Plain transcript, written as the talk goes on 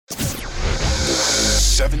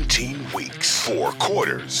17 weeks, 4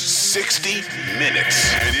 quarters, 60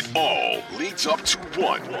 minutes, and it all leads up to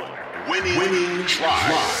one winning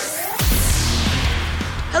drive.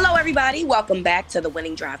 Hello, everybody. Welcome back to the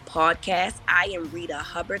Winning Drive podcast. I am Rita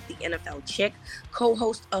Hubbard, the NFL chick,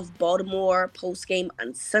 co-host of Baltimore Postgame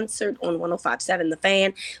Uncensored on 105.7 The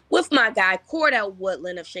Fan, with my guy Cordell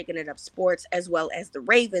Woodland of Shaking It Up Sports, as well as the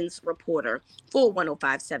Ravens reporter for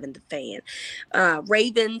 105.7 The Fan.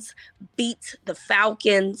 Ravens beat the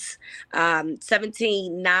Falcons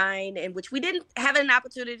 17-9, in which we didn't have an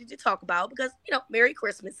opportunity to talk about because, Merry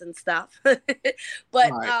Christmas and stuff. But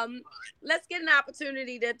right. Let's get an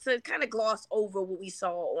opportunity to kind of gloss over what we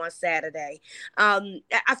saw on Saturday.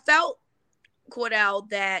 I felt, Cordell,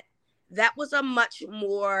 that was a much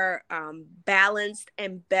more balanced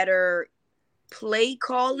and better play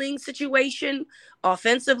calling situation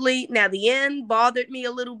offensively. Now, the end bothered me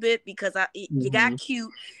a little bit because you got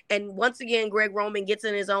cute. And once again, Greg Roman gets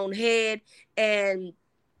in his own head and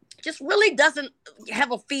just really doesn't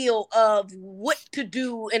have a feel of what to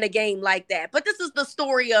do in a game like that. But this is the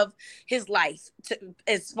story of his life,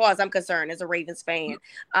 as far as I'm concerned, as a Ravens fan.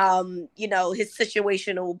 His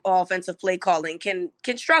situational offensive play calling can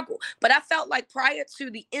struggle. But I felt like prior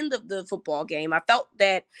to the end of the football game, I felt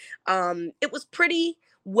that it was pretty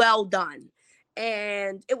well done.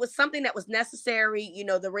 And it was something that was necessary.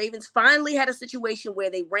 The Ravens finally had a situation where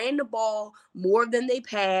they ran the ball more than they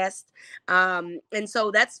passed. And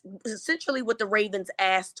so that's essentially what the Ravens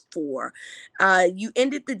asked for. You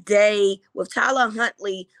ended the day with Tyler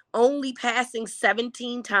Huntley only passing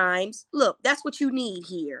 17 times. Look, that's what you need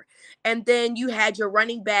here. And then you had your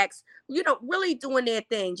running backs, really doing their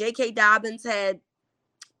thing. J.K. Dobbins had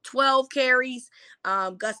 12 carries.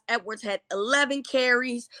 Gus Edwards had 11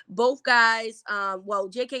 carries. Both guys,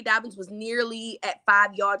 J.K. Dobbins was nearly at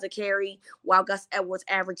 5 yards a carry, while Gus Edwards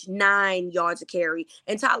averaged 9 yards a carry.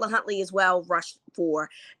 And Tyler Huntley as well rushed for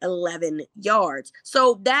 11 yards.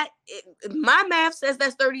 So my math says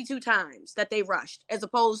that's 32 times that they rushed, as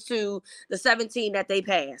opposed to the 17 that they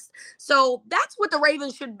passed. So that's what the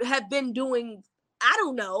Ravens should have been doing, I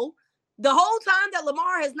don't know, the whole time that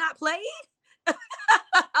Lamar has not played.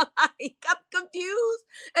 I'm confused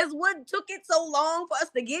as what took it so long for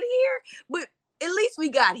us to get here, but at least we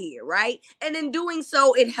got here, right? And in doing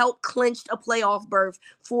so, it helped clinch a playoff berth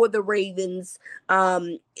for the Ravens,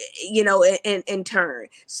 in turn.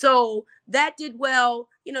 So that did well.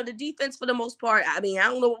 The defense, for the most part, I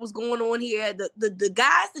don't know what was going on here. The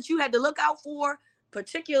guys that you had to look out for,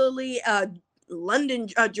 particularly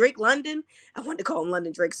Drake London. I wanted to call him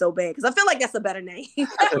London Drake so bad because I feel like that's a better name.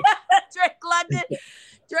 Drake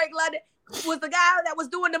London was the guy that was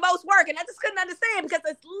doing the most work, and I just couldn't understand because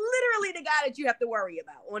it's literally the guy that you have to worry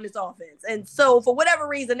about on this offense. And so for whatever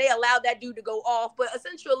reason, they allowed that dude to go off, but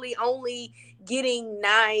essentially only getting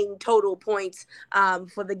 9 total points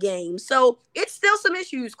for the game. So it's still some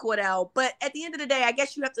issues, Cordell, but at the end of the day, I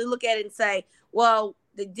guess you have to look at it and say, well,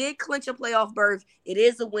 they did clinch a playoff berth. It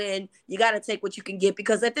is a win. You got to take what you can get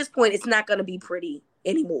because at this point, it's not going to be pretty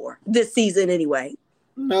anymore this season anyway.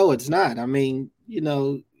 No, it's not.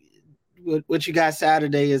 What you got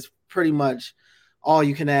Saturday is pretty much all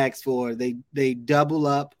you can ask for. They double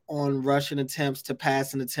up on rushing attempts to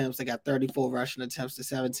passing attempts. They got 34 rushing attempts to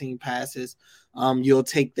 17 passes. You'll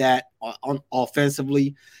take that on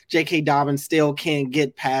offensively. J.K. Dobbins still can't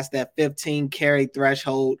get past that 15 carry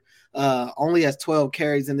threshold. Only has 12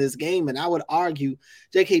 carries in this game, and I would argue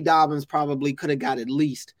J.K. Dobbins probably could have got at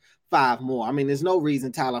least 5 more. There's no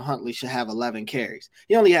reason Tyler Huntley should have 11 carries.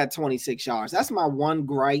 He only had 26 yards. That's my one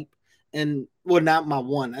gripe, and not my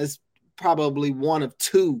one. That's probably one of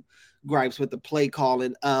 2 gripes with the play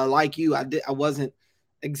calling. Like you, I wasn't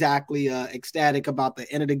exactly ecstatic about the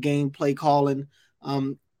end of the game play calling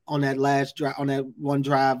on that last drive, on that one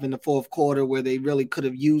drive in the fourth quarter where they really could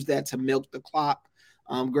have used that to milk the clock.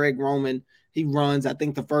 Greg Roman, he runs, I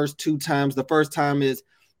think the first 2 times. The first time is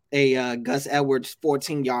a Gus Edwards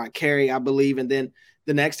 14-yard carry, I believe. And then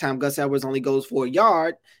the next time Gus Edwards only goes for a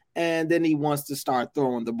yard. And then he wants to start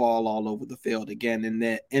throwing the ball all over the field again. And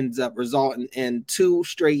that ends up resulting in 2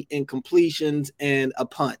 straight incompletions and a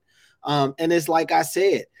punt. And it's like I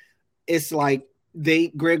said, it's like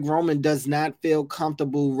Greg Roman does not feel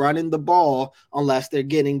comfortable running the ball unless they're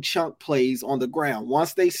getting chunk plays on the ground.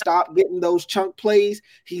 Once they stop getting those chunk plays,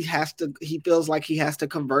 he feels like he has to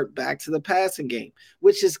convert back to the passing game,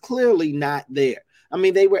 which is clearly not there.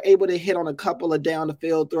 They were able to hit on a couple of down the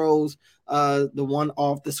field throws, the one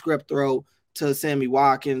off the script throw to Sammy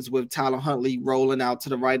Watkins with Tyler Huntley rolling out to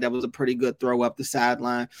the right. That was a pretty good throw up the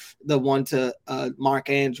sideline. The one to Mark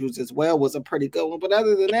Andrews as well was a pretty good one. But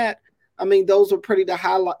other than that, I mean, those were pretty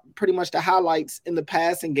much the highlights in the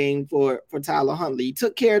passing game for Tyler Huntley. He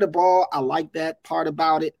took care of the ball. I like that part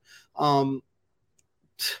about it. I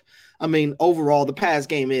mean, overall, the pass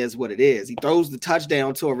game is what it is. He throws the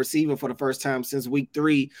touchdown to a receiver for the first time since week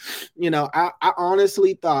 3. I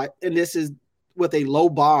honestly thought, and this is with a low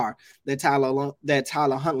bar that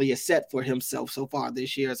Tyler Huntley has set for himself so far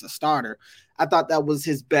this year as a starter. I thought that was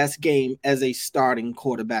his best game as a starting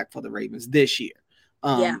quarterback for the Ravens this year.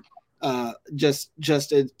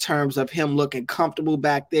 Just in terms of him looking comfortable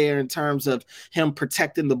back there, in terms of him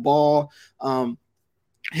protecting the ball,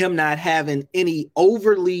 him not having any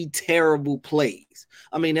overly terrible plays.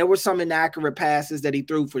 I mean, there were some inaccurate passes that he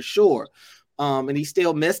threw for sure. And he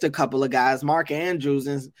still missed a couple of guys. Mark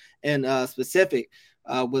Andrews in specific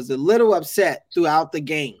was a little upset throughout the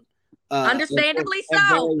game. Understandably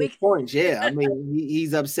so. Points. Yeah, I mean,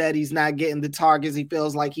 he's upset he's not getting the targets he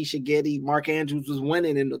feels like he should get. Mark Andrews was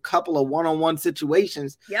winning in a couple of one-on-one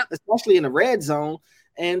situations, especially in the red zone.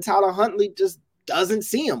 And Tyler Huntley just doesn't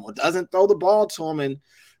see him or doesn't throw the ball to him. And,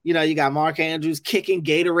 you got Mark Andrews kicking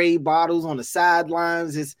Gatorade bottles on the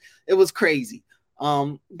sidelines. It was crazy.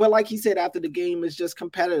 But like he said after the game, it's just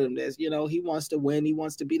competitiveness. He wants to win. He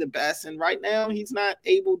wants to be the best. And right now he's not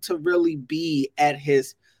able to really be at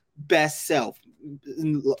his best self.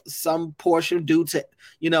 Some portion due to,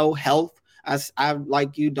 health. I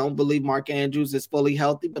like you don't believe Mark Andrews is fully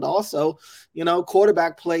healthy, but also,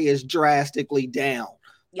 quarterback play is drastically down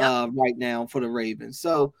right now for the Ravens.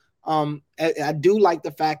 So I do like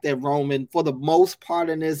the fact that Roman, for the most part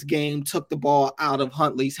in this game, took the ball out of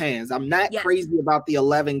Huntley's hands. I'm not crazy about the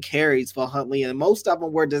 11 carries for Huntley, and most of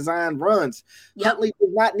them were designed runs. Huntley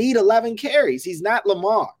does not need 11 carries. He's not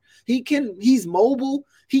Lamar. He's mobile.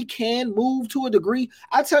 He can move to a degree.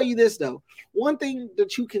 I tell you this, though. One thing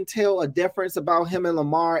that you can tell a difference about him and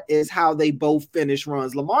Lamar is how they both finish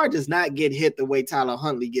runs. Lamar does not get hit the way Tyler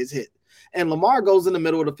Huntley gets hit. And Lamar goes in the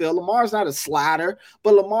middle of the field. Lamar's not a slider,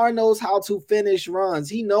 but Lamar knows how to finish runs.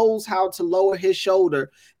 He knows how to lower his shoulder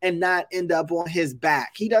and not end up on his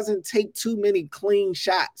back. He doesn't take too many clean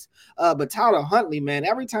shots. But Tyler Huntley, man,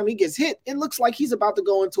 every time he gets hit, it looks like he's about to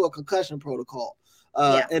go into a concussion protocol.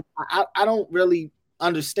 And I don't really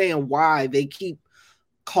understand why they keep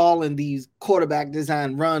calling these quarterback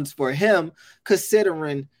design runs for him,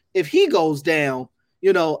 considering if he goes down,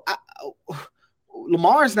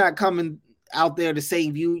 Lamar's not coming out there to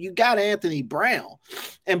save you. You got Anthony Brown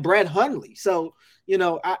and Brett Hundley. So,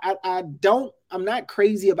 I'm not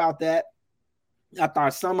crazy about that. I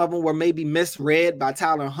thought some of them were maybe misread by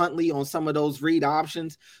Tyler Huntley on some of those read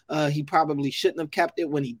options. He probably shouldn't have kept it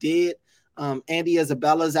when he did. Andy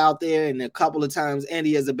Isabella's out there, and a couple of times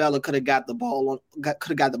Andy Isabella could have got the ball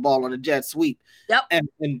on a jet sweep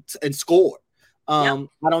and scored. I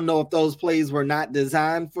don't know if those plays were not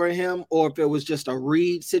designed for him or if it was just a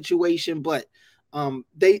read situation, but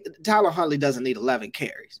Tyler Huntley doesn't need 11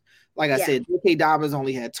 carries. Like I said, J.K. Dobbins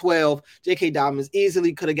only had 12. J.K. Dobbins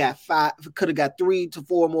easily could have got 3 to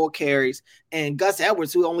 4 more carries. And Gus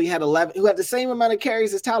Edwards, who only had 11, who had the same amount of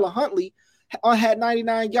carries as Tyler Huntley, had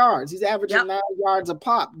 99 yards. He's averaging 9 yards a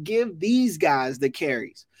pop. Give these guys the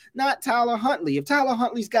carries, not Tyler Huntley. If Tyler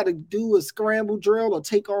Huntley's got to do a scramble drill or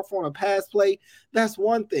take off on a pass play, that's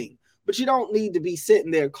one thing. But you don't need to be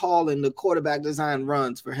sitting there calling the quarterback design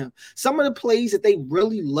runs for him. Some of the plays that they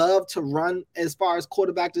really love to run as far as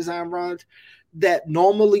quarterback design runs that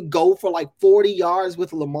normally go for like 40 yards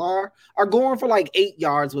with Lamar are going for like 8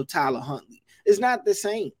 yards with Tyler Huntley. It's not the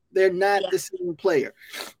same. They're not the same player.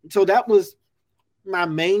 So that was my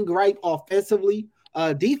main gripe offensively.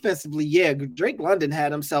 Defensively, Drake London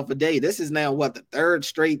had himself a day. This is now the third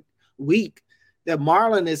straight week that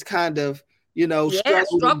Marlon is kind of,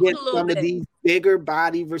 struggling against some of these bigger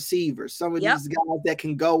body receivers, some of these guys that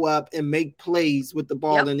can go up and make plays with the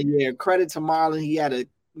ball in the air. Credit to Marlon. He had a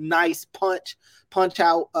nice punch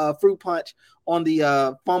out, fruit punch on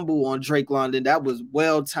the fumble on Drake London. That was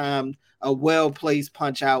well-timed, a well-placed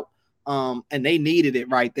punch out. And they needed it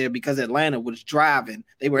right there because Atlanta was driving.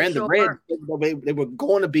 They were in the red. They were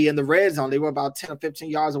going to be in the red zone. They were about 10 or 15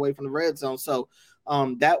 yards away from the red zone. So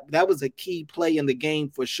that was a key play in the game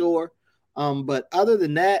for sure. But other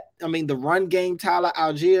than that, I mean, the run game, Tyler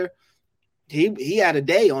Algier, he had a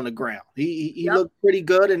day on the ground. He looked pretty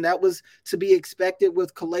good, and that was to be expected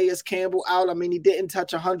with Calais Campbell out. I mean, he didn't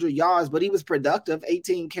touch 100 yards, but he was productive.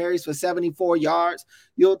 18 carries for 74 yards.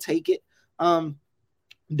 You'll take it.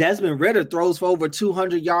 Desmond Ridder throws for over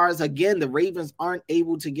 200 yards. Again, the Ravens aren't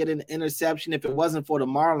able to get an interception. If it wasn't for the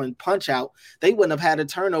Marlon punch out, they wouldn't have had a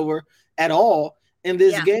turnover at all in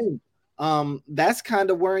this game. That's kind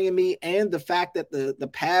of worrying me. And the fact that the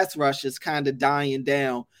pass rush is kind of dying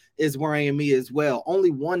down is worrying me as well.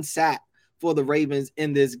 Only one sack for the Ravens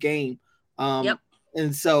in this game.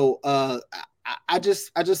 And so I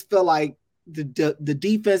just feel like the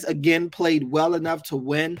defense again played well enough to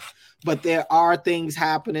win, but there are things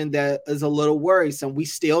happening that is a little worrisome. We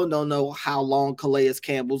still don't know how long Calais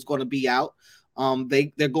Campbell's going to be out.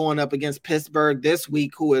 They're going up against Pittsburgh this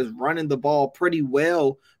week, who is running the ball pretty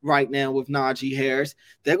well right now with Najee Harris.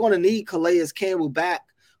 They're going to need Calais Campbell back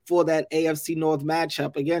for that AFC North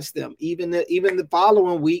matchup against them. Even the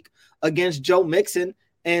following week against Joe Mixon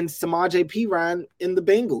and Samaje Perine in the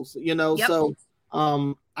Bengals, So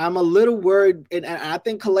I'm a little worried, and I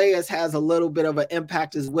think Calais has a little bit of an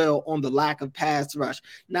impact as well on the lack of pass rush.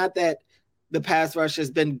 Not that the pass rush has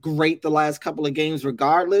been great the last couple of games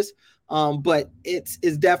regardless, but it's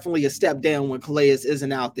definitely a step down when Calais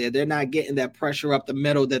isn't out there. They're not getting that pressure up the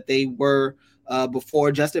middle that they were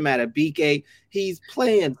before. Justin Madubuike, he's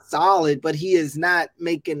playing solid, but he is not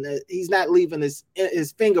he's not leaving his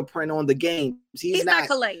fingerprint on the game. He's not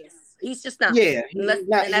Calais. He's just not. Yeah,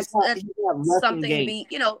 that's something to be,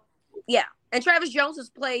 yeah. And Travis Jones has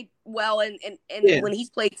played well and when he's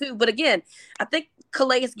played too. But again, I think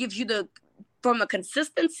Calais gives you from a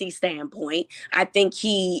consistency standpoint, I think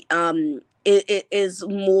he is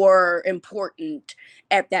more important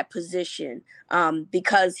at that position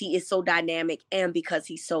because he is so dynamic and because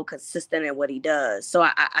he's so consistent in what he does. So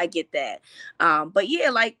I get that. But yeah,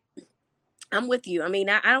 like, I'm with you. I mean,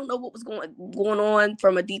 I don't know what was going on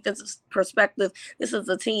from a defensive perspective. This is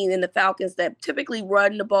a team in the Falcons that typically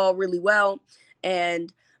run the ball really well.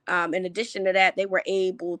 And in addition to that, they were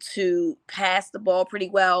able to pass the ball pretty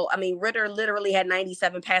well. I mean, Ritter literally had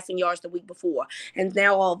 97 passing yards the week before. And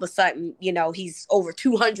now all of a sudden, he's over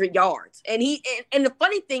 200 yards. And and the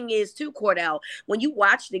funny thing is too, Cordell, when you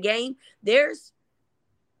watch the game, there's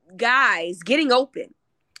guys getting open.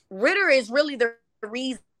 Ritter is really the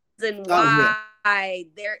reason why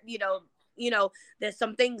there, there's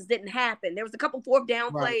some things didn't happen. There was a couple fourth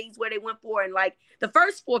down plays where they went for, and like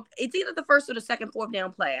it's either the first or the second fourth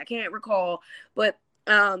down play. I can't recall, but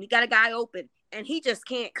you got a guy open and he just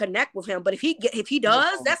can't connect with him. But if he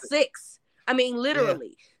does, that's 6. I mean, literally.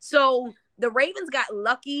 Yeah. So the Ravens got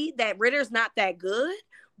lucky that Ritter's not that good,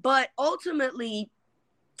 but ultimately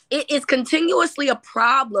it is continuously a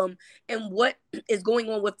problem in what is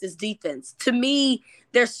going on with this defense. To me,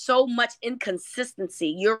 there's so much inconsistency.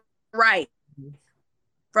 You're right.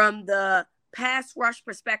 From the pass rush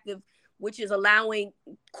perspective, which is allowing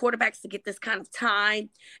quarterbacks to get this kind of time.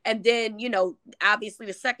 And then, obviously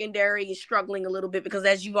the secondary is struggling a little bit because,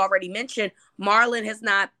 as you've already mentioned, Marlon has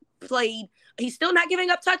not played. He's still not giving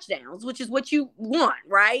up touchdowns, which is what you want,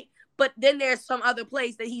 right? But then there's some other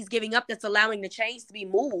plays that he's giving up that's allowing the chains to be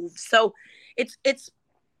moved. So it's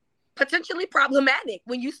potentially problematic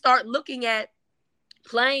when you start looking at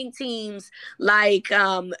playing teams like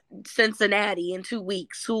Cincinnati in 2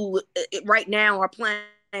 weeks, who right now are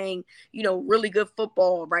playing, really good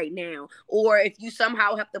football right now. Or if you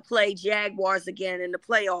somehow have to play Jaguars again in the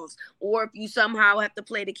playoffs, or if you somehow have to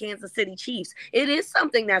play the Kansas City Chiefs, it is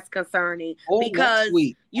something that's concerning because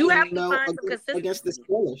you have to find some consistency against the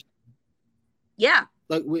Steelers. Yeah.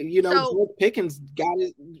 Like, George Pickens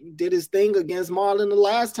did his thing against Marlon the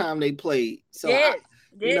last time they played. So,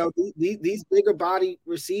 these bigger body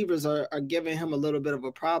receivers are giving him a little bit of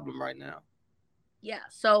a problem right now. Yeah,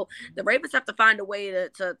 so the Ravens have to find a way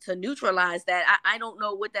to neutralize that. I don't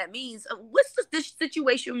know what that means. What's this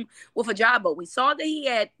situation with Ajabo? We saw that he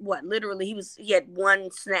had he had one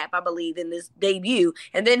snap, I believe, in this debut,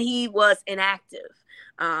 and then he was inactive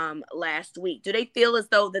last week. Do they feel as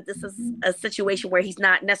though that this is a situation where he's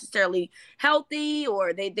not necessarily healthy,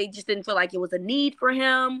 or they just didn't feel like it was a need for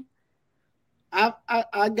him?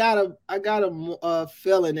 I got a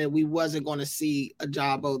feeling that we wasn't going to see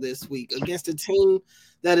Ajabo this week against a team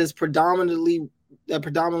that predominantly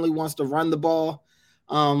wants to run the ball.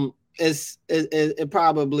 It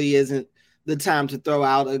probably isn't the time to throw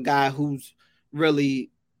out a guy who's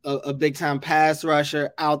really a big time pass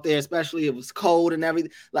rusher out there, especially if it's cold and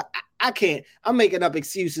everything. Like, I can't. I'm making up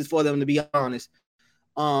excuses for them, to be honest.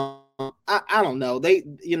 I don't know.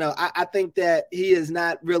 I think that he is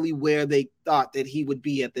not really where they thought that he would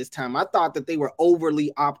be at this time. I thought that they were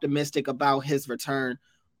overly optimistic about his return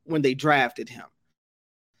when they drafted him.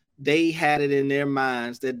 They had it in their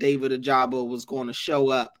minds that David Ajabo was going to show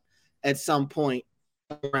up at some point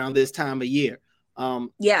around this time of year.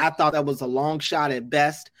 I thought that was a long shot at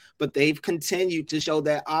best, but they've continued to show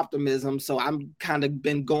that optimism. So I'm kind of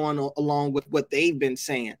been going along with what they've been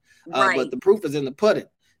saying. But the proof is in the pudding.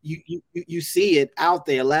 You see it out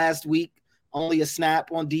there. Last week, only a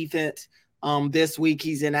snap on defense. This week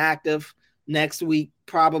he's inactive. Next week,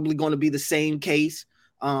 probably going to be the same case.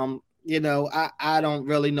 I don't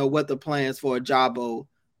really know what the plans for Ajabo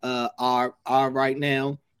are right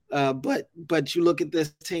now. But you look at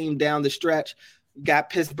this team down the stretch, got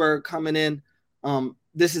Pittsburgh coming in.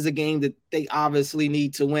 This is a game that they obviously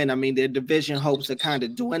need to win. I mean, their division hopes are kind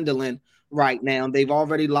of dwindling right now. They've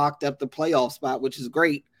already locked up the playoff spot, which is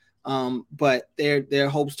great. But their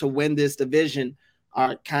hopes to win this division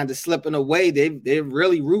are kind of slipping away. They're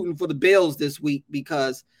really rooting for the Bills this week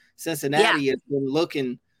because Cincinnati has been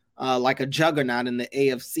looking like a juggernaut in the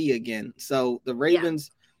AFC again. So the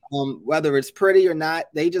Ravens, whether it's pretty or not,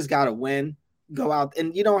 they just got to win. Go out,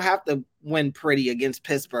 and you don't have to win pretty against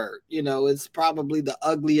Pittsburgh. It's probably the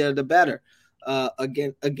uglier the better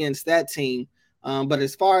against that team. But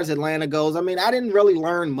as far as Atlanta goes, I mean, I didn't really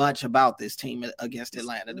learn much about this team against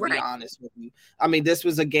Atlanta, to be honest with you. I mean, this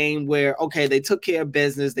was a game where, okay, they took care of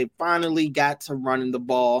business. They finally got to running the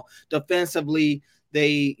ball. Defensively,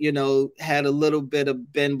 they, had a little bit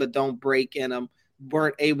of bend but don't break in them.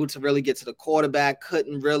 Weren't able to really get to the quarterback.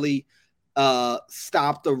 Couldn't really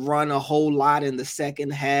stop the run a whole lot in the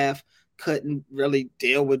second half. Couldn't really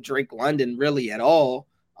deal with Drake London really at all.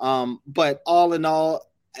 But all in all,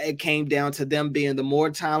 it came down to them being the more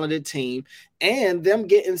talented team and them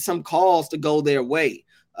getting some calls to go their way.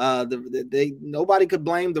 Nobody could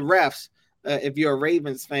blame the refs if you're a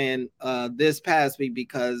Ravens fan this past week,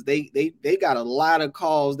 because they got a lot of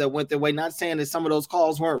calls that went their way. Not saying that some of those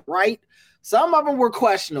calls weren't right. Some of them were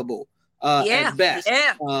questionable at best.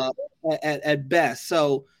 At best.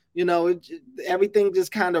 So, everything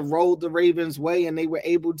just kind of rolled the Ravens' way, and they were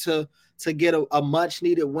able to get a much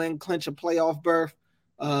needed win, clinch a playoff berth.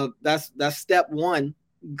 That's step one,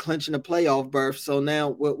 clinching a playoff berth. So now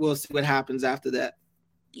we'll see what happens after that.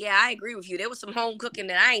 Yeah, I agree with you. There was some home cooking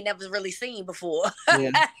that I ain't never really seen before.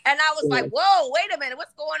 Yeah. And I was like, whoa, wait a minute,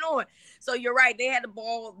 what's going on? So you're right. They had the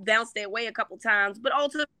ball bounce their way a couple times. But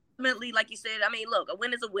ultimately, like you said, I mean, look, a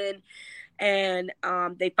win is a win. And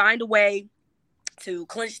they find a way to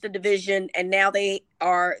clinch the division. And now they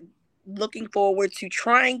are looking forward to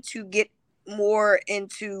trying to get more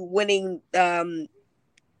into winning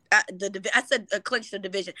I said clinch the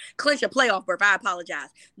division, clinch a playoff berth. I apologize.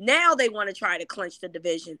 Now they want to try to clinch the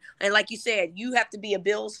division. And like you said, you have to be a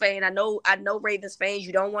Bills fan. I know Ravens fans,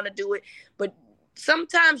 you don't want to do it, but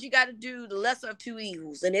sometimes you got to do the lesser of two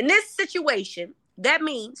evils. And in this situation, that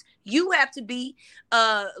means you have to be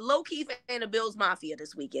low-key fan of Bills Mafia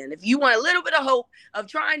this weekend. If you want a little bit of hope of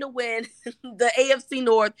trying to win the AFC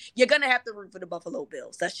North, you're going to have to root for the Buffalo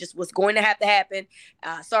Bills. That's just what's going to happen.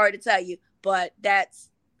 Sorry to tell you, but that's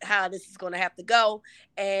how this is going to have to go.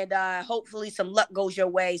 And hopefully some luck goes your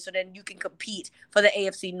way so then you can compete for the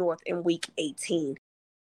AFC North in Week 18.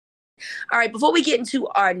 All right, before we get into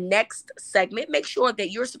our next segment, make sure that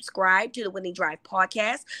you're subscribed to the Winning Drive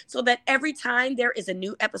podcast so that every time there is a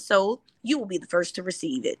new episode, you will be the first to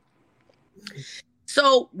receive it.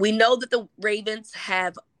 So we know that the Ravens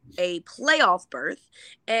have a playoff berth,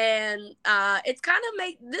 and it's kind of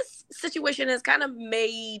made this situation has kind of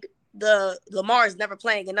made the Lamar is never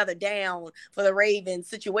playing another down for the Ravens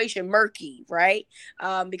situation murky, right?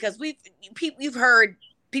 Because we've heard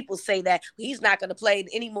people say that he's not going to play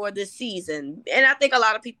anymore this season. And I think a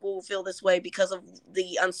lot of people feel this way because of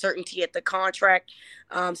the uncertainty at the contract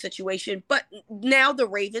situation. But now the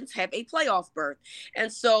Ravens have a playoff berth.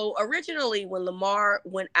 And so originally when Lamar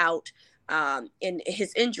went out in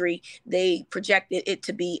his injury, they projected it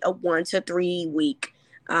to be a 1 to 3 week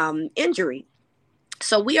injury.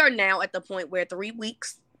 So we are now at the point where 3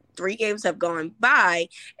 games have gone by,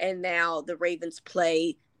 and now the Ravens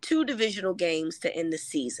play 2 divisional games to end the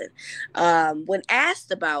season. When asked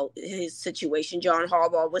about his situation, John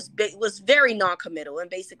Harbaugh was very non-committal and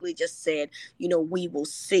basically just said, we will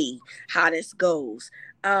see how this goes.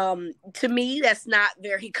 To me, that's not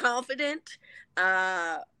very confident.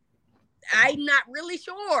 I'm not really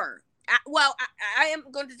sure. I am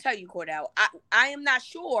going to tell you, Cordell, I am not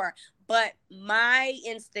sure, but my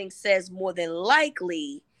instinct says more than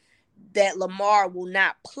likely that Lamar will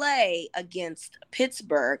not play against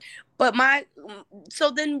Pittsburgh.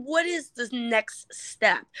 So then what is the next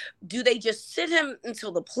step? Do they just sit him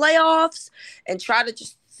until the playoffs and try to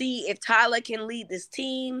just see if Tyler can lead this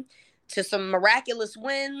team to some miraculous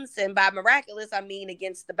wins? And by miraculous, I mean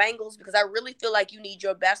against the Bengals, because I really feel like you need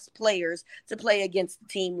your best players to play against a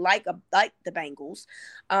team like the Bengals.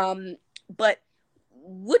 But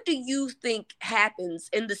what do you think happens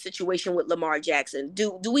in the situation with Lamar Jackson?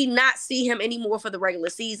 Do we not see him anymore for the regular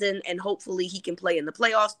season, and hopefully he can play in the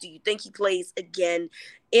playoffs? Do you think he plays again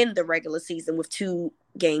in the regular season with 2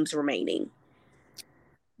 games remaining?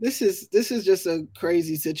 This is just a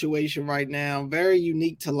crazy situation right now. Very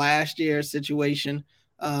unique to last year's situation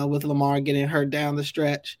with Lamar getting hurt down the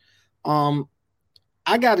stretch.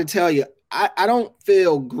 I got to tell you, I don't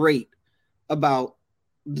feel great about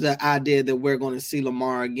the idea that we're going to see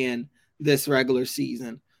Lamar again this regular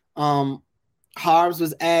season. Harbs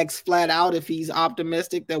was asked flat out if he's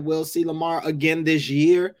optimistic that we'll see Lamar again this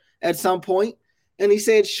year at some point, and he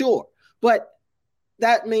said sure. But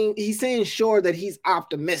that means he's saying sure that he's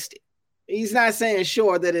optimistic. He's not saying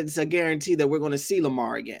sure that it's a guarantee that we're going to see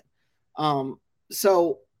Lamar again.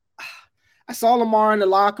 So I saw Lamar in the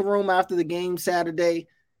locker room after the game Saturday.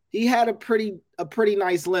 He had a pretty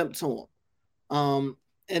nice limp to him.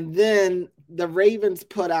 And then the Ravens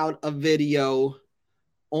put out a video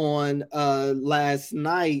on last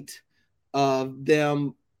night of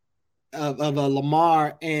them of a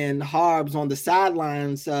Lamar and Harbs on the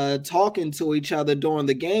sidelines talking to each other during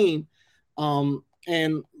the game.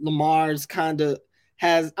 And Lamar's kind of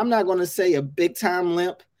has, I'm not going to say a big time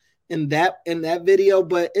limp in that video,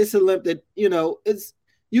 but it's a limp that,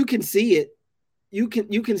 you can see it. You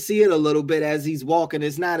can see it a little bit as he's walking.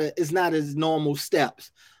 It's not his normal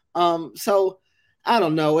steps. So I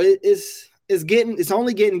don't know. It's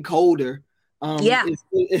only getting colder.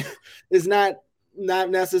 It's not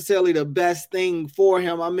necessarily the best thing for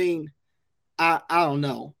him. I mean, I don't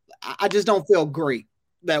know. I just don't feel great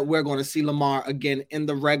that we're going to see Lamar again in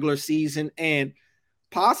the regular season and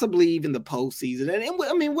possibly even the postseason. And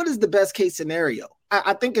I mean, what is the best case scenario?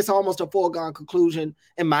 I think it's almost a foregone conclusion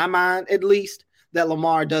in my mind, at least, that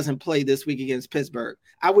Lamar doesn't play this week against Pittsburgh.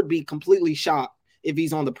 I would be completely shocked if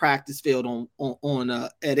he's on the practice field on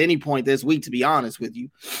at any point this week, to be honest with you.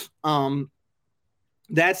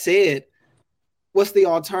 That said, what's the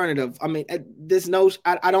alternative? I mean,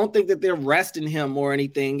 I don't think that they're resting him or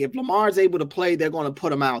anything. If Lamar's able to play, they're going to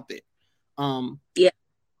put him out there.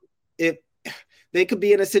 If they could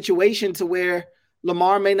be in a situation to where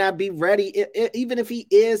Lamar may not be ready, even if he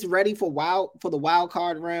is ready for the wild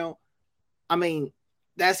card round. I mean,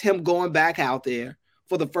 that's him going back out there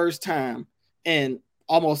for the first time in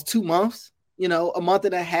almost 2 months, a month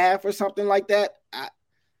and a half or something like that.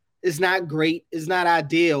 It's not great. It's not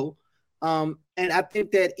ideal. And I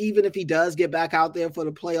think that even if he does get back out there for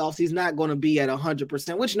the playoffs, he's not going to be at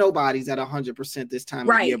 100%, which nobody's at 100% this time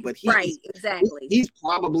of year. But he's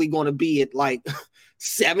probably going to be at like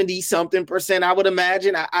 70-something%, I would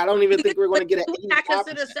imagine. I don't even think we're going to get at 85%. I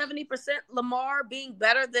consider 70% Lamar being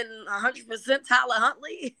better than 100% Tyler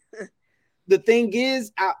Huntley. The thing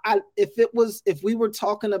is, if we were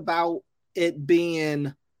talking about it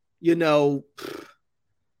being,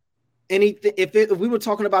 anything, if we were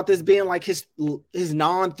talking about this being like his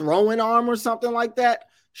non-throwing arm or something like that,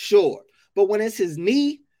 sure. But when it's his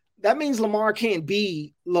knee, that means Lamar can't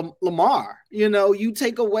be Lamar. You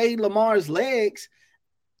take away Lamar's legs,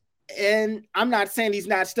 and I'm not saying he's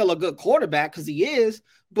not still a good quarterback, because he is,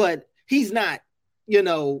 but he's not,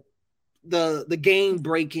 the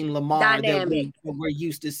game-breaking Lamar that we're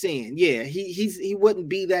used to seeing. Yeah, he wouldn't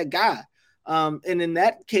be that guy. And in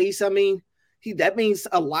that case, I mean, that means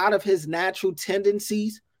a lot of his natural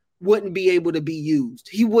tendencies wouldn't be able to be used.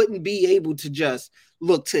 He wouldn't be able to just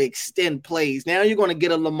look to extend plays. Now you're going to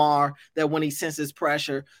get a Lamar that when he senses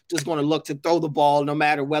pressure, just going to look to throw the ball no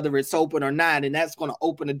matter whether it's open or not, and that's going to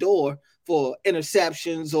open the door for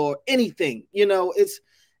interceptions or anything. It's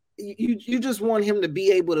you just want him to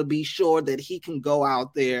be able to be sure that he can go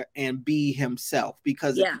out there and be himself,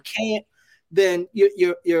 because if you can't, then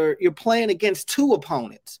you're playing against two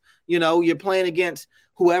opponents. You're playing against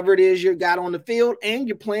whoever it is you got on the field, and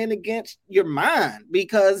you're playing against your mind,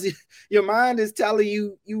 because your mind is telling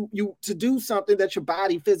you to do something that your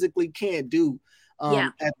body physically can't do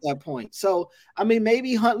at that point. So, I mean,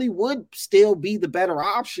 maybe Huntley would still be the better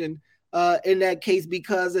option in that case,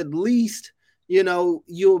 because at least,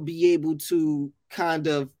 you'll be able to kind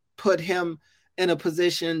of put him in a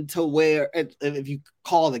position to where, if you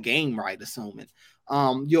call the game right, assuming,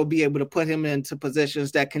 you'll be able to put him into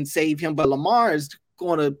positions that can save him. But Lamar is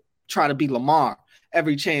going to try to be Lamar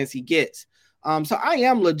every chance he gets. So I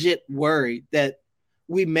am legit worried that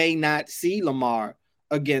we may not see Lamar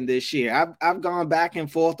again this year. I've gone back and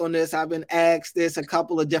forth on this. I've been asked this a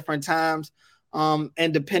couple of different times.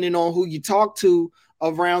 And depending on who you talk to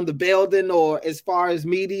around the building, or as far as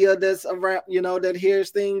media that's around, that hears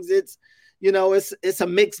things, it's a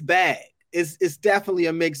mixed bag. It's definitely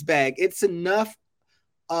a mixed bag. It's enough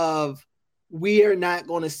of we're not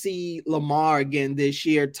going to see Lamar again this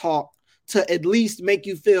year talk to at least make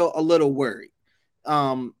you feel a little worried.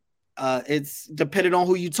 It's depending on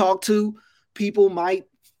who you talk to. People might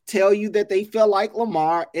tell you that they feel like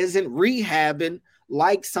Lamar isn't rehabbing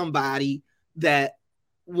like somebody that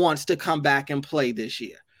wants to come back and play this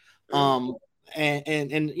year.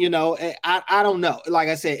 And you know, I don't know. Like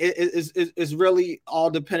I said, it's really all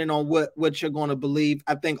depending on what you're going to believe.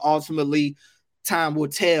 I think ultimately time will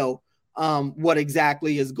tell what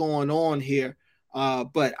exactly is going on here.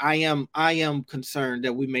 But I am concerned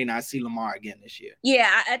that we may not see Lamar again this year. Yeah,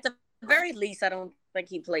 at the very least, I don't think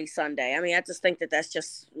he plays Sunday. I mean, I just think that that's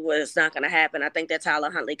just what's not going to happen. I think that Tyler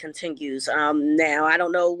Huntley continues. Now, I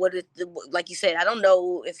don't know like you said, I don't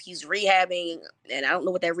know if he's rehabbing, and I don't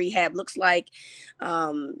know what that rehab looks like.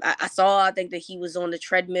 I think that he was on the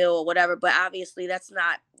treadmill or whatever, but obviously that's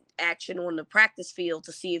not action on the practice field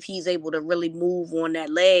to see if he's able to really move on that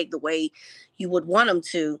leg the way you would want him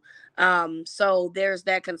to. So there's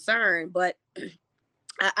that concern, but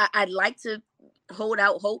I'd like to hold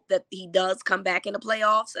out hope that he does come back in the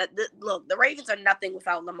playoffs. Look, the Ravens are nothing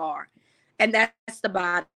without Lamar, and that's the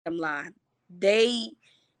bottom line.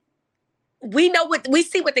 We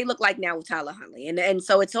see what they look like now with Tyler Huntley, and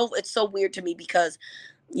so it's so weird to me because,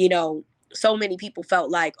 you know, so many people felt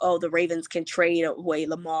like, oh, the Ravens can trade away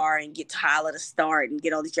Lamar and get Tyler to start and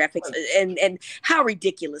get all these draft picks. And how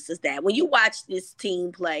ridiculous is that? When you watch this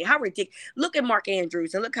team play, how ridiculous. Look at Mark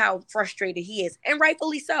Andrews and look how frustrated he is. And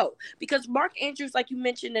rightfully so. Because Mark Andrews, like you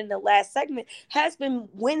mentioned in the last segment, has been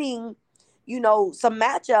winning, you know, some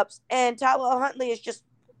matchups. And Tyler Huntley is just,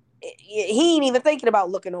 he ain't even thinking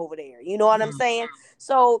about looking over there. You know what I'm saying?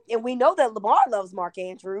 So, and we know that Lamar loves Mark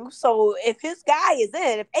Andrews. So if his guy is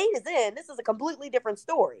in, if 8 is in, this is a completely different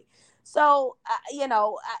story. So,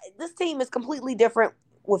 this team is completely different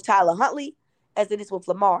with Tyler Huntley as it is with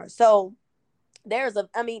Lamar. So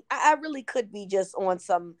I really could be just on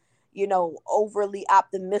some, you know, overly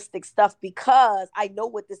optimistic stuff because I know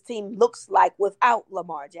what this team looks like without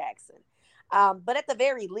Lamar Jackson. But at the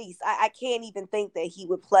very least, I can't even think that he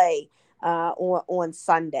would play on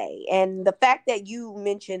Sunday. And the fact that you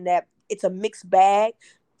mentioned that it's a mixed bag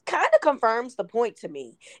kind of confirms the point to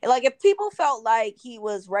me. And like, if people felt like he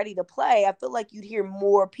was ready to play, I feel like you'd hear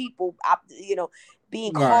more people,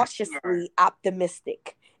 being cautiously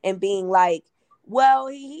optimistic and being like, well,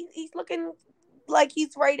 he's looking like he's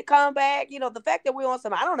ready to come back. You know, the fact that we're on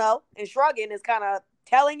some, I don't know, and shrugging is kind of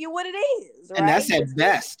telling you what it is, right? And that's at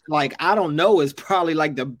best. Like, I don't know is probably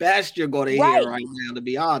like the best you're going to hear right now, to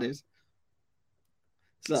be honest.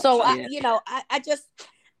 So yeah.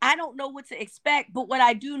 I don't know what to expect, but what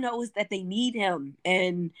I do know is that they need him.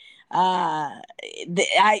 And I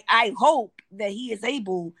hope that he is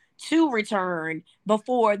able to return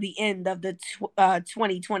before the end of the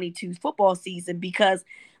 2022 football season, because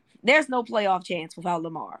there's no playoff chance without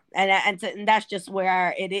Lamar. And that's just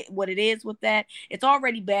where what it is with that. It's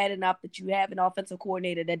already bad enough that you have an offensive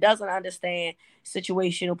coordinator that doesn't understand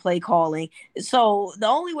situational play calling. So the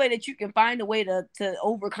only way that you can find a way to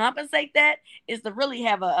overcompensate that is to really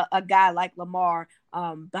have a guy like Lamar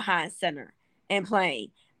behind center and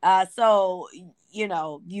playing. So, you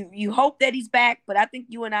know, you hope that he's back, but I think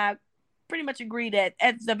you and I pretty much agree that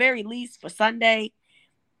at the very least for Sunday,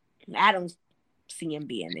 I don't see him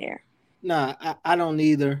being there. Nah, I don't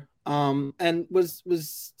either. And was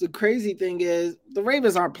the crazy thing is the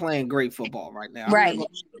Ravens aren't playing great football right now. Right.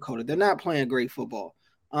 They're not playing great football.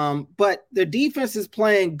 But their defense is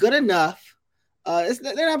playing good enough.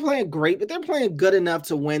 They're not playing great, but they're playing good enough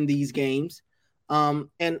to win these games.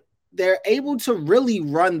 And they're able to really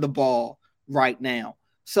run the ball right now.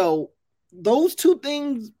 So those two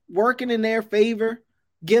things working in their favor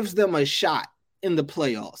gives them a shot in the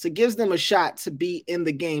playoffs. It gives them a shot to be in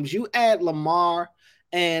the games. You add Lamar,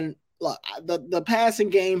 and look, the passing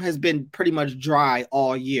game has been pretty much dry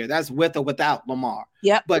all year. That's with or without Lamar.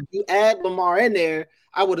 Yep. But you add Lamar in there,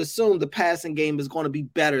 I would assume the passing game is going to be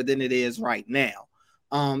better than it is right now.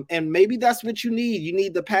 And maybe that's what you need. You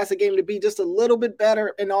need the passing game to be just a little bit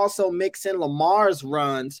better, and also mix in Lamar's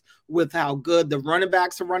runs with how good the running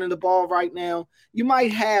backs are running the ball right now. You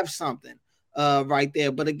might have something right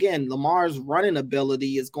there. But again, Lamar's running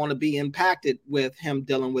ability is going to be impacted with him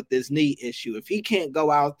dealing with this knee issue. If he can't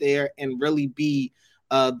go out there and really be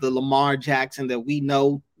the Lamar Jackson that we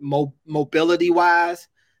know mobility wise,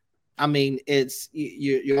 I mean,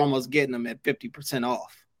 you're almost getting them at 50%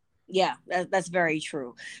 off. Yeah, that's very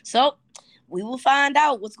true. So we will find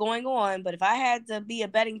out what's going on. But if I had to be a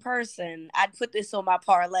betting person, I'd put this on my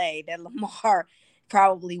parlay that Lamar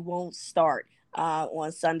probably won't start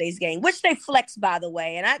on Sunday's game, which they flex, by the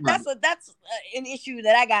way. And that's an issue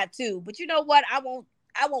that I got too. But you know what? I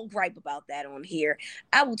won't gripe about that on here.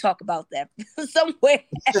 I will talk about that somewhere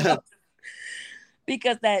else.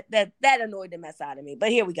 Because that annoyed the mess out of me.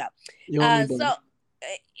 But here we go.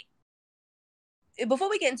 before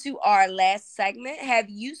we get into our last segment, have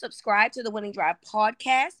you subscribed to the Winning Drive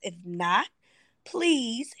podcast? If not,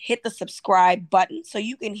 please hit the subscribe button so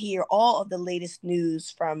you can hear all of the latest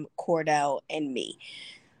news from Cordell and me.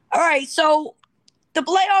 All right, so the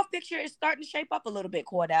playoff picture is starting to shape up a little bit,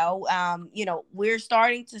 Cordell. We're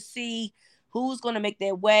starting to see who's going to make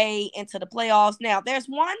their way into the playoffs. Now, there's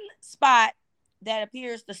one spot that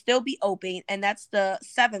appears to still be open, and that's the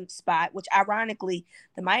 7th spot, which ironically,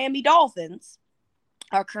 the Miami Dolphins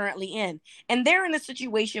are currently in. And they're in a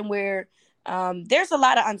situation where there's a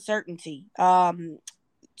lot of uncertainty.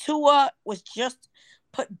 Tua was just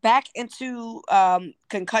put back into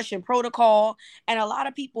concussion protocol, and a lot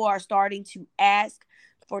of people are starting to ask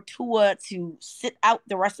for Tua to sit out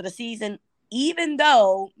the rest of the season, even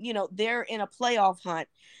though, they're in a playoff hunt.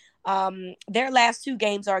 Their last 2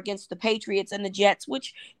 games are against the Patriots and the Jets,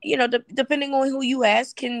 which, depending on who you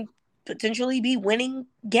ask, can potentially be winning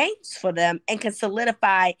games for them and can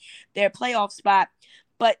solidify their playoff spot.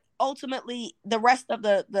 But ultimately, the rest of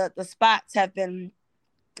the spots have been,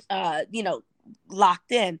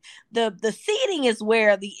 locked in. The seeding is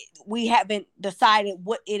where we haven't decided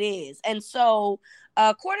what it is. And so,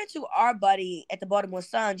 according to our buddy at the Baltimore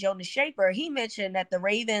Sun, Jonas Schaefer, he mentioned that the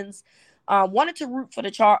Ravens wanted to root for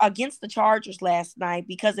against the Chargers last night,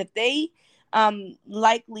 because if they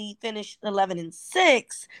likely finish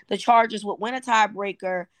 11-6, the Chargers would win a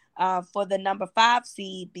tiebreaker for the number 5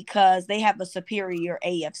 seed because they have a superior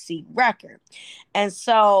AFC record. And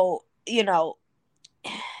so,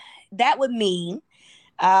 that would mean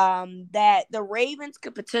that the Ravens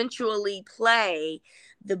could potentially play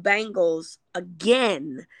the Bengals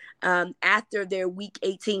again after their Week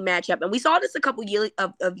 18 matchup. And we saw this a couple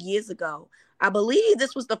of years ago. I believe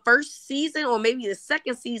this was the first season or maybe the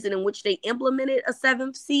second season in which they implemented a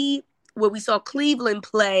 7th seed, where we saw Cleveland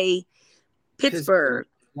play Pittsburgh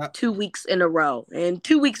 2 weeks in a row. And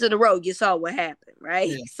 2 weeks in a row, you saw what happened, right?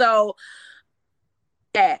 Yeah.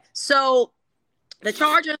 So the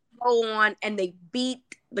Chargers go on and they beat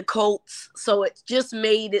the Colts, so it just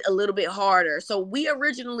made it a little bit harder. So we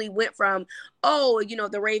originally went from,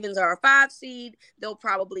 the Ravens are a 5 seed. They'll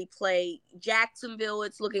probably play Jacksonville,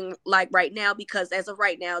 it's looking like right now, because as of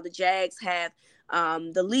right now, the Jags have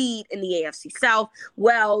the lead in the AFC South.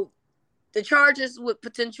 Well, the Chargers would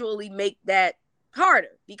potentially make that harder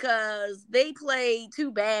because they play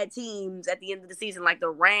 2 bad teams at the end of the season, like the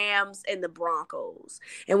Rams and the Broncos.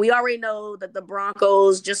 And we already know that the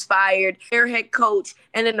Broncos just fired their head coach,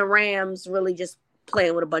 and then the Rams really just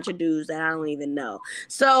playing with a bunch of dudes that I don't even know.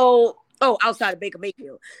 So, outside of Baker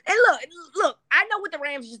Mayfield. And look, I know what the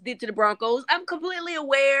Rams just did to the Broncos. I'm completely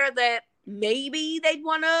aware that maybe they'd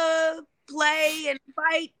want to play and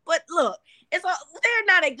fight, but look, they're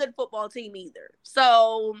not a good football team either.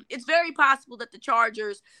 So it's very possible that the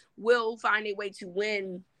Chargers will find a way to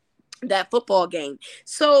win that football game.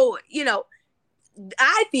 So,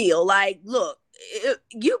 I feel like, look,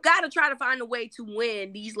 you got to try to find a way to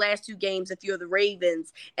win these last 2 games if you're the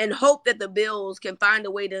Ravens, and hope that the Bills can find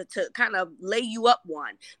a way to kind of lay you up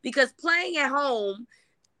one. Because playing at home,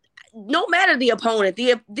 no matter the opponent,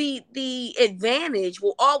 the advantage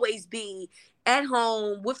will always be at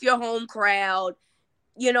home with your home crowd,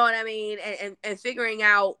 you know what I mean? And figuring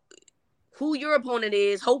out who your opponent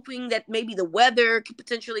is, hoping that maybe the weather could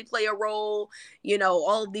potentially play a role,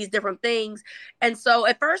 all of these different things. And so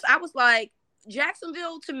at first I was like,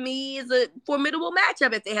 Jacksonville to me is a formidable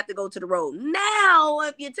matchup if they have to go to the road. Now,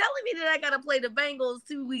 if you're telling me that I got to play the Bengals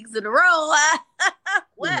 2 weeks in a row, I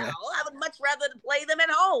would much rather play them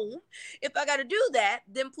at home if I got to do that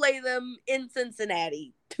than play them in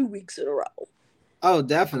Cincinnati 2 weeks in a row. Oh,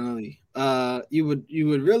 definitely. You would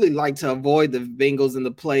really like to avoid the Bengals in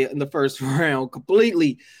the first round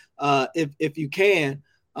completely, if you can,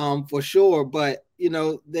 for sure. But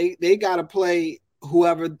they got to play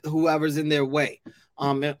whoever's in their way.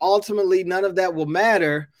 And ultimately none of that will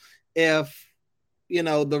matter if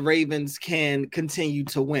the Ravens can continue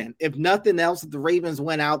to win. If nothing else, if the Ravens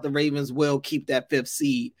win out, the Ravens will keep that 5th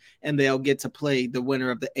seed and they'll get to play the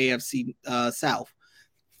winner of the AFC South.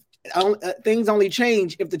 Things only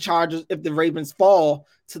change if the Ravens fall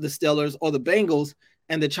to the Steelers or the Bengals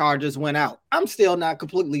and the Chargers win out. I'm still not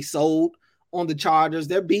completely sold on the Chargers.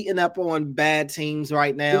 They're beating up on bad teams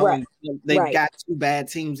right now. Right. And they've got 2 bad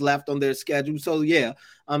teams left on their schedule. So, yeah,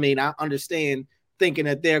 I mean, I understand thinking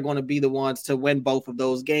that they're going to be the ones to win both of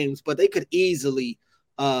those games, but they could easily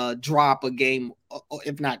drop a game,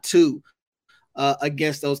 if not 2,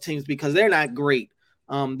 against those teams because they're not great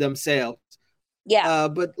themselves. Yeah.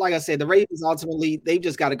 But like I said, the Ravens ultimately, they've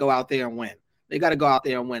just got to go out there and win. They got to go out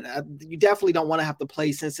there and win. You definitely don't want to have to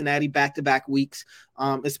play Cincinnati back-to-back weeks,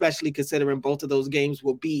 especially considering both of those games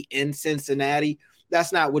will be in Cincinnati.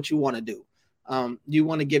 That's not what you want to do. You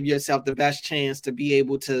want to give yourself the best chance to be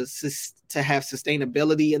able to have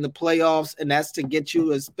sustainability in the playoffs, and that's to get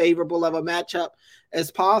you as favorable of a matchup as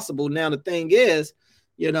possible. Now, the thing is,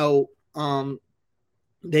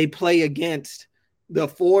 they play against the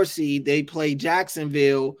 4 seed, they play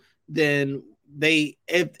Jacksonville, then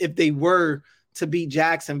if they were to beat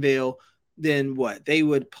Jacksonville, then what? They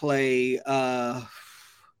would play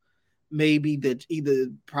maybe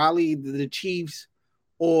probably the Chiefs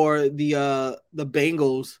or the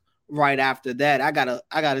Bengals right after that. I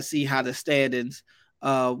gotta see how the standings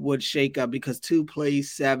would shake up, because 2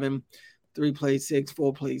 plays 7, 3 plays 6,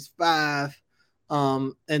 4 plays 5,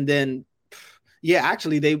 and then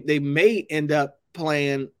actually they may end up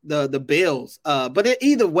playing the Bills. But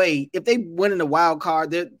either way, if they win in the wild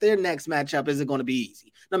card, their next matchup isn't going to be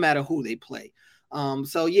easy, no matter who they play.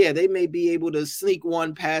 They may be able to sneak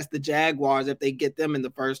one past the Jaguars if they get them in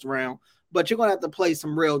the first round. But you're going to have to play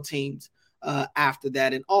some real teams after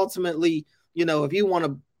that. And ultimately, if you want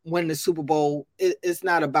to win the Super Bowl, it's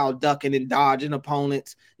not about ducking and dodging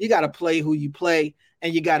opponents. You got to play who you play,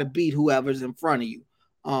 and you got to beat whoever's in front of you.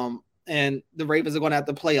 And the Ravens are going to have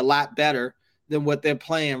to play a lot better than what they're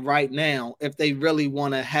playing right now if they really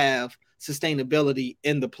want to have sustainability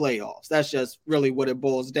in the playoffs. That's just really what it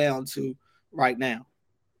boils down to right now.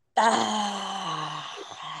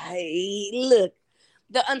 Look,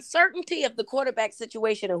 the uncertainty of the quarterback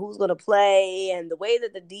situation and who's going to play, and the way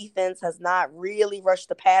that the defense has not really rushed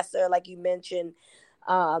the passer, like you mentioned,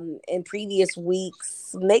 in previous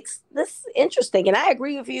weeks, makes this interesting. And I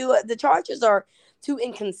agree with you. The Chargers are too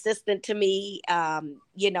inconsistent to me,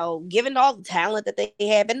 given all the talent that they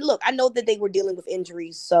have. And look, I know that they were dealing with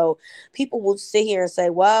injuries, so people will sit here and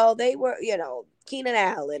say, well, they were, Keenan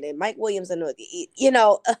Allen and Mike Williams. And, look,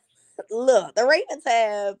 the Ravens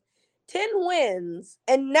have 10 wins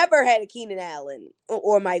and never had a Keenan Allen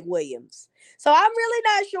or Mike Williams. So I'm really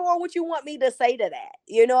not sure what you want me to say to that.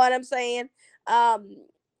 You know what I'm saying? That's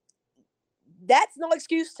no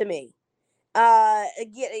excuse to me.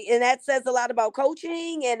 And that says a lot about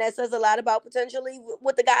coaching, and that says a lot about potentially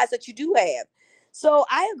with the guys that you do have. So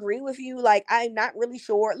I agree with you. Like, I'm not really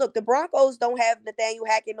sure. Look, the Broncos don't have Nathaniel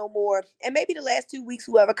Hackett no more. And maybe the last 2 weeks,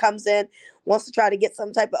 whoever comes in wants to try to get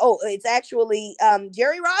some type of, it's actually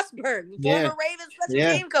Jerry Rossberg, former Ravens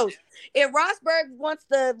special team coach. If Rossberg wants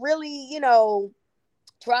to really,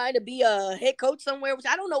 trying to be a head coach somewhere, which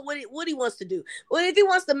I don't know what he wants to do. Well, if he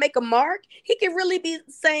wants to make a mark, he can really be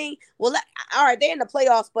saying, well, all right, they're in the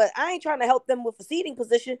playoffs, but I ain't trying to help them with a seeding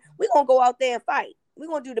position. We're going to go out there and fight. We're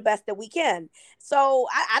going to do the best that we can. So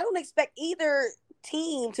I don't expect either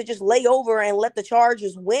team to just lay over and let the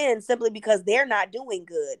Chargers win simply because they're not doing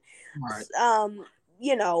good. Right.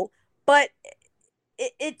 But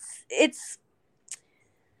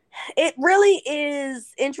it really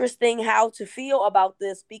is interesting how to feel about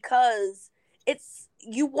this, because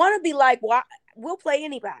you want to be like, why we'll play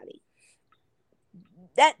anybody.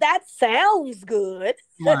 That sounds good.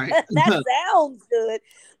 Right. That sounds good.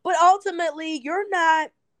 But ultimately, you're not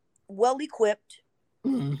well equipped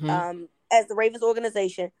as the Ravens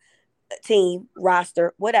organization, team,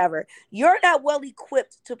 roster, whatever. You're not well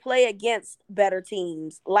equipped to play against better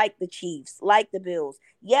teams like the Chiefs, like the Bills.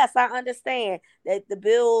 Yes, I understand that the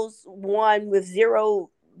Bills won with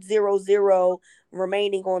 0-0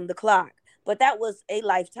 remaining on the clock, but that was a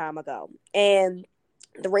lifetime ago. And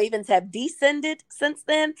the Ravens have descended since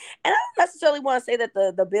then. And I don't necessarily want to say that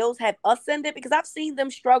the Bills have ascended, because I've seen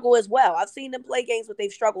them struggle as well. I've seen them play games where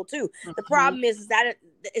they've struggled too. The problem is that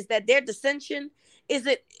their dissension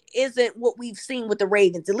isn't what we've seen with the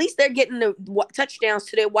Ravens. At least they're getting the touchdowns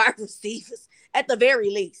to their wide receivers at the very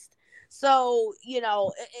least. So, it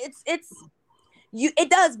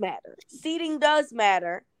does matter. Seeding does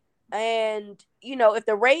matter. And, if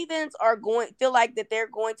the Ravens feel like that they're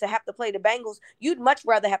going to have to play the Bengals, you'd much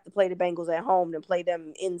rather have to play the Bengals at home than play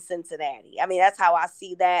them in Cincinnati. I mean, that's how I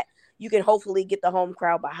see that. You can hopefully get the home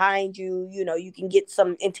crowd behind you. You can get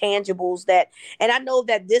some intangibles and I know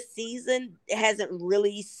that this season hasn't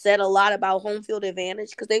really said a lot about home field advantage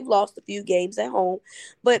because they've lost a few games at home,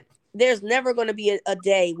 but there's never going to be a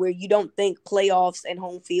day where you don't think playoffs and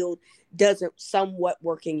home field doesn't somewhat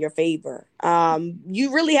work in your favor.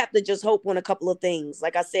 You really have to just hope on a couple of things.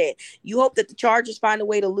 Like I said, you hope that the Chargers find a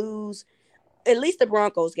way to lose at least the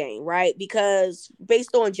Broncos game, right? Because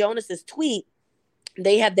based on Jonas's tweet,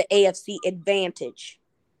 they have the AFC advantage,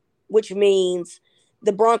 which means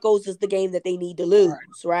the Broncos is the game that they need to lose,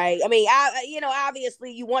 right? I mean,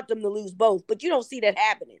 obviously you want them to lose both, but you don't see that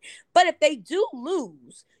happening. But if they do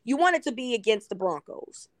lose, you want it to be against the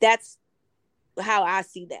Broncos. That's how I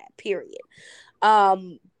see that, period.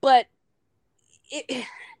 But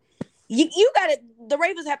you got to, the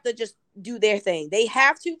Ravens have to just do their thing. They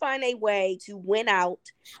have to find a way to win out.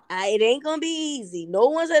 It ain't going to be easy. No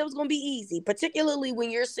one said it was going to be easy, particularly when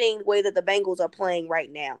you're seeing the way that the Bengals are playing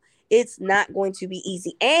right now. It's not going to be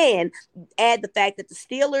easy. And add the fact that the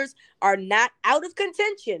Steelers are not out of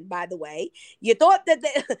contention, by the way. You thought that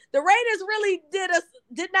the Raiders really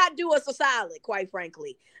did not do us a solid, quite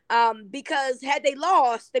frankly. Because had they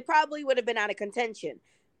lost, they probably would have been out of contention.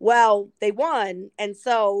 Well, they won, and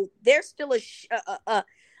so there's still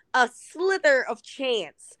a slither of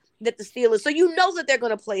chance that the Steelers. So you know that they're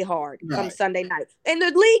going to play hard come Sunday night, and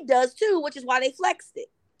the league does too, which is why they flexed it.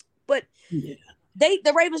 But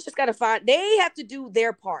the Ravens just got to find. They have to do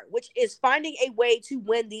their part, which is finding a way to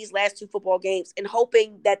win these last two football games and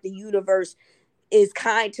hoping that the universe is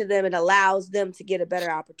kind to them and allows them to get a better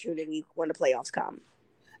opportunity when the playoffs come.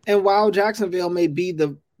 And while Jacksonville may be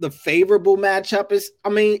the favorable matchup,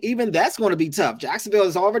 even that's going to be tough. Jacksonville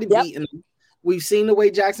has already beaten them. We've seen the way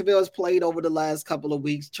Jacksonville has played over the last couple of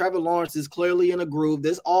weeks. Trevor Lawrence is clearly in a groove.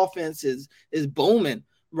 This offense is booming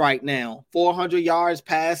right now. 400 yards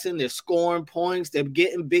passing. They're scoring points. They're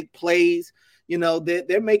getting big plays.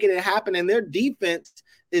 They're making it happen. And their defense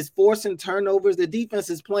is forcing turnovers. The defense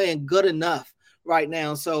is playing good enough right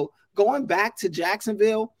now. So going back to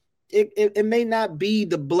Jacksonville, it may not be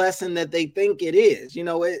the blessing that they think it is.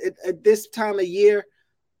 At this time of year,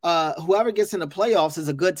 whoever gets in the playoffs is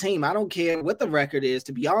a good team. I don't care what the record is,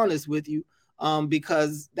 to be honest with you,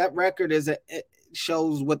 because that record it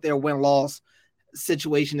shows what their win-loss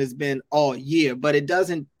situation has been all year, but it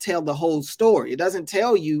doesn't tell the whole story. It doesn't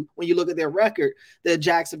tell you, when you look at their record, that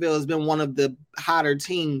Jacksonville has been one of the hotter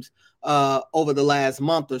teams over the last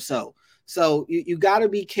month or so. So you got to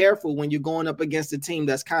be careful when you're going up against a team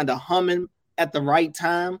that's kind of humming at the right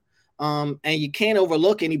time, and you can't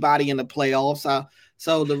overlook anybody in the playoffs.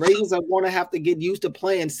 So the Ravens are going to have to get used to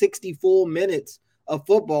playing 64 minutes of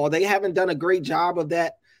football. They haven't done a great job of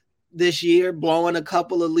that this year, blowing a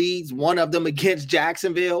couple of leads, one of them against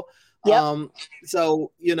Jacksonville.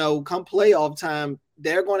 So, come playoff time,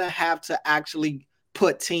 they're going to have to actually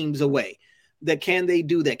put teams away. Can they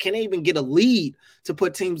do that? Can they even get a lead to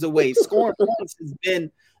put teams away? Scoring points has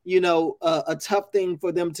been, a tough thing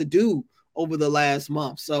for them to do over the last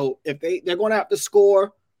month. So if they're going to have to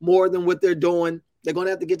score more than what they're doing, they're going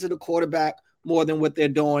to have to get to the quarterback more than what they're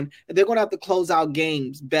doing, and they're going to have to close out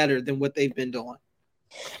games better than what they've been doing.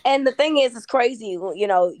 And the thing is, it's crazy.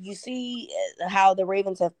 You see how the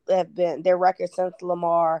Ravens have been, their record since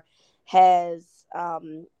Lamar has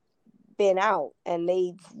been out, and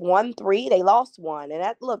they've won 3, they lost 1.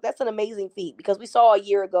 And that's an amazing feat, because we saw a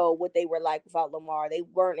year ago what they were like without Lamar. They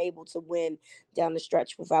weren't able to win down the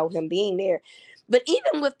stretch without him being there. But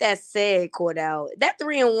even with that said, Cordell, that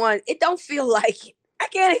 3-1, it don't feel like it. I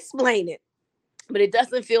can't explain it, but it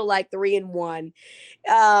doesn't feel like 3-1.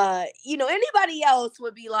 Anybody else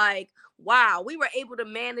would be like, wow, we were able to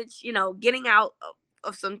manage, getting out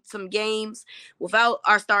of some games without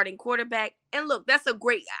our starting quarterback. And look, that's a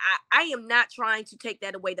great, I am not trying to take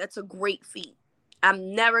that away. That's a great feat.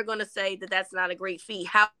 I'm never going to say that that's not a great feat.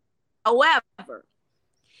 However,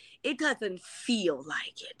 it doesn't feel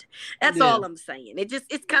like it. That's all I'm saying.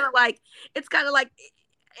 It's kind of like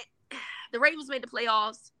the Ravens made the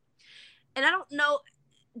playoffs, and I don't know,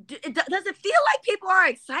 does it feel like people are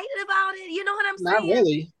excited about it? You know what I'm saying? Not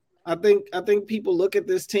really. I think people look at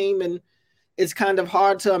this team, and it's kind of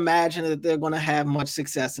hard to imagine that they're going to have much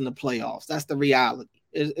success in the playoffs. That's the reality.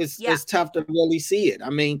 It's tough to really see it.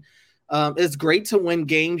 I mean, it's great to win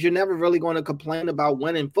games. You're never really going to complain about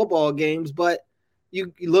winning football games, but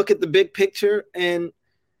you look at the big picture, and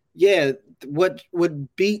what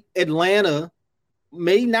would beat Atlanta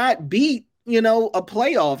may not beat, a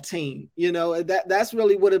playoff team. That's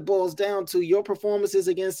really what it boils down to. Your performances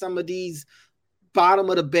against some of these bottom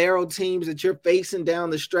of the barrel teams that you're facing down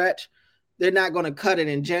the stretch, they're not going to cut it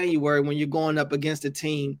in January when you're going up against a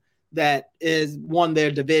team that is won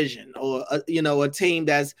their division, or a team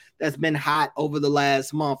that's been hot over the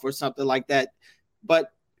last month or something like that.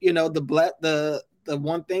 But the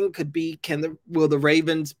one thing could be, will the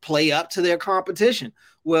Ravens play up to their competition?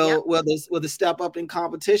 Will the step up in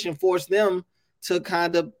competition force them to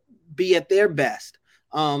kind of be at their best?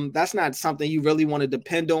 That's not something you really want to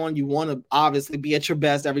depend on. You want to obviously be at your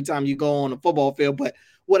best every time you go on a football field, but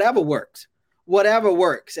whatever works. whatever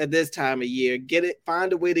works at this time of year,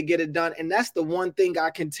 find a way to get it done. And that's the one thing I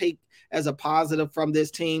can take as a positive from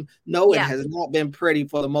this team. No, it has not been pretty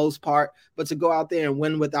for the most part, but to go out there and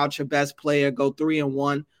win without your best player, go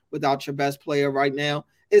 3-1 without your best player right now,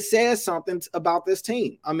 it says something about this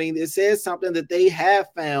team. I mean, it says something that they have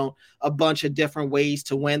found a bunch of different ways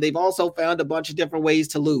to win. They've also found a bunch of different ways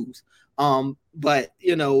to lose. But,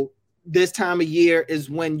 this time of year is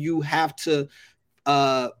when you have to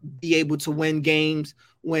be able to win games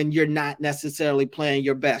when you're not necessarily playing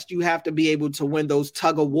your best. You have to be able to win those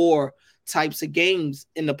tug of war types of games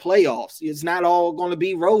in the playoffs. It's not all going to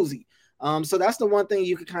be rosy. So that's the one thing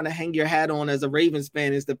you can kind of hang your hat on as a Ravens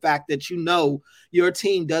fan, is the fact that your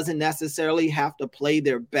team doesn't necessarily have to play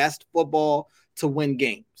their best football to win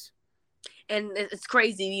games. And it's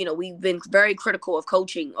crazy, we've been very critical of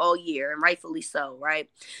coaching all year, and rightfully so, right?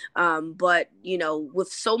 But, with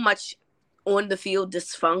so much on the field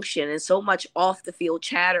dysfunction and so much off the field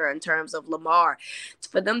chatter in terms of Lamar,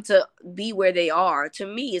 for them to be where they are, to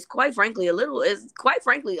me, is quite frankly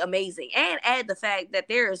amazing. And add the fact that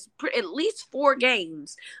there's at least 4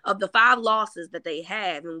 games of the 5 losses that they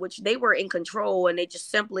have in which they were in control, and they just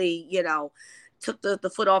simply, took the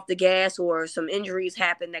foot off the gas, or some injuries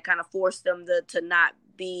happened that kind of forced them to not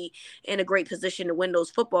be in a great position to win those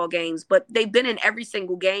football games. But they've been in every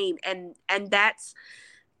single game, and that's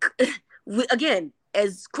again,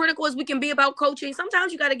 as critical as we can be about coaching,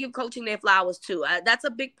 sometimes you got to give coaching their flowers too. That's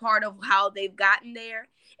a big part of how they've gotten there.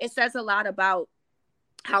 It says a lot about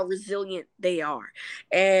how resilient they are.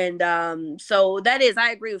 And so that is,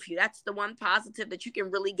 I agree with you. That's the one positive that you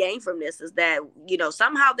can really gain from this, is that,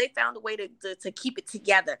 somehow they found a way to keep it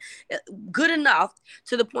together good enough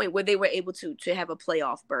to the point where they were able to have a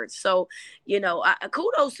playoff berth. So,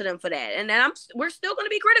 kudos to them for that. And then we're still going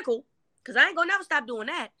to be critical, because I ain't going to never stop doing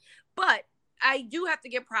that. But I do have to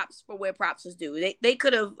give props for where props is due. They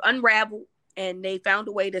could have unraveled, and they found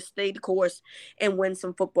a way to stay the course and win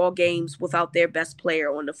some football games without their best player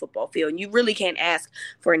on the football field. And you really can't ask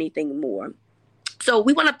for anything more. So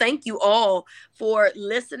we want to thank you all for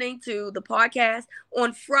listening to the podcast.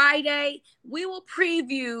 On Friday, we will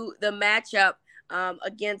preview the matchup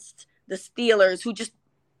against the Steelers, who just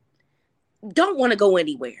don't want to go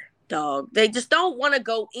anywhere. Dog, they just don't want to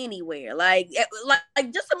go anywhere. Like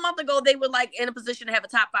just a month ago, they were like in a position to have a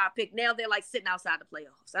top 5 pick. Now they're like sitting outside the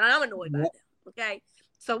playoffs, and I'm annoyed by them. Okay,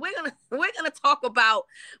 so we're gonna talk about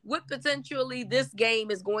what potentially this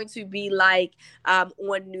game is going to be like on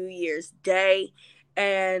New Year's Day,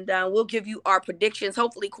 and we'll give you our predictions.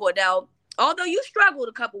 Hopefully, Cordell, although you struggled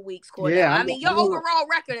a couple weeks, Cordell, your overall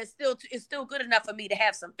record is still good enough for me to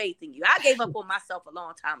have some faith in you. I gave up on myself a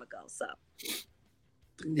long time ago, so.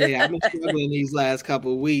 Yeah, I've been struggling these last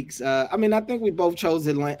couple of weeks. I think we both chose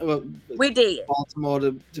Atlanta. We did. Baltimore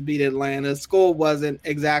to beat Atlanta. Score wasn't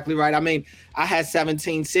exactly right. I had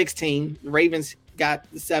 17-16. The Ravens got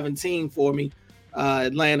the 17 for me.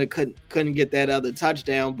 Atlanta couldn't get that other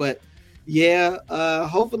touchdown. But yeah,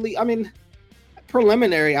 hopefully,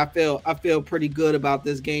 preliminary, I feel pretty good about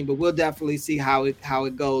this game, but we'll definitely see how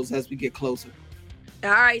it goes as we get closer.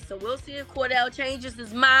 All right, so we'll see if Cordell changes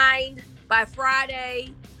his mind by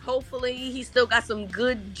Friday. Hopefully he still got some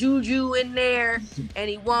good juju in there, and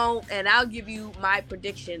he won't. And I'll give you my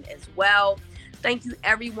prediction as well. Thank you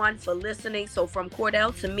everyone for listening. So from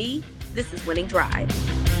Cordell to me, this is Winning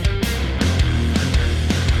Drive.